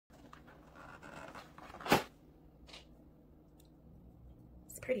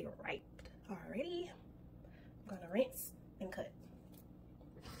pretty ripe already. I'm gonna rinse and cut.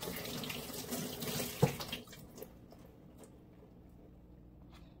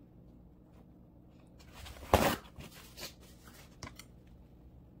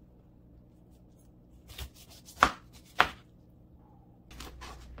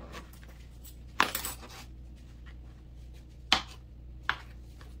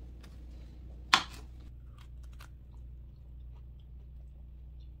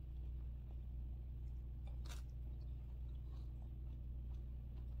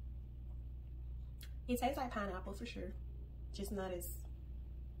 It tastes like pineapple for sure, just not as,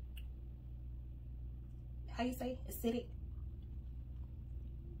 how you say, acidic.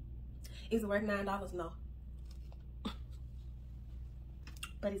 Is it worth $9? No.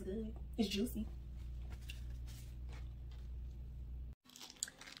 But it's good. It's juicy.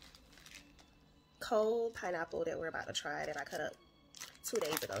 Cold pineapple that we're about to try that I cut up 2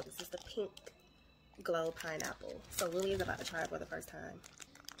 days ago. This is the Pinkglow pineapple. So Louie is about to try it for the first time.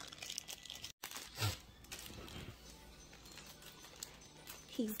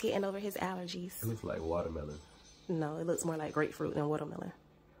 He's getting over his allergies. It looks like watermelon. No, it looks more like grapefruit than watermelon.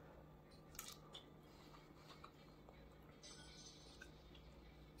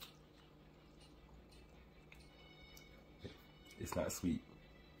 It's not sweet.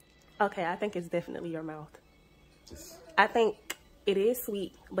 Okay, I think it's definitely your mouth. I think it is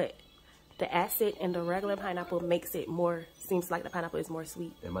sweet, but the acid in the regular pineapple makes it more, seems like the pineapple is more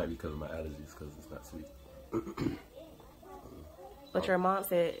sweet. It might be because of my allergies, because it's not sweet. But your mom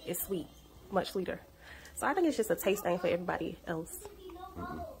said it's sweet, much sweeter. So I think it's just a taste thing for everybody else.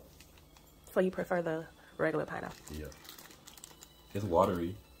 So you prefer the regular pineapple? Yeah. It's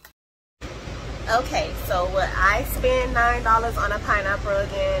watery. Okay, so would I spend $9 on a pineapple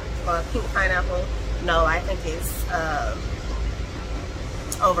again, or a pink pineapple? No, I think it's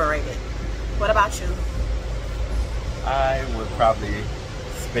overrated. What about you? I would probably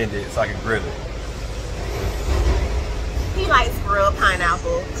spend it so I can grill it. He likes grilled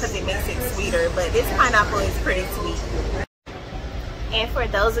pineapple because it makes it sweeter, but this pineapple is pretty sweet. And for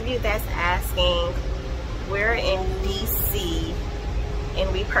those of you that's asking, we're in DC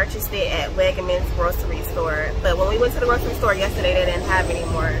and we purchased it at Wegmans grocery store. But when we went to the grocery store yesterday, they didn't have any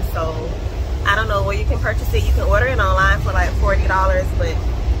more. So I don't know where you can purchase it. You can order it online for like $40, but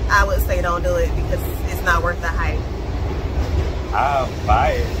I would say don't do it because it's not worth the hype. I'll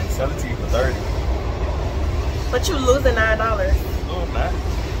buy it and sell it to you for $30. But you losing $9. No, I'm not.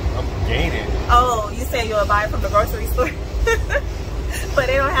 I'm gaining. Oh, you saying you'll buy it from the grocery store? But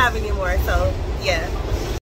they don't have any more, so yeah.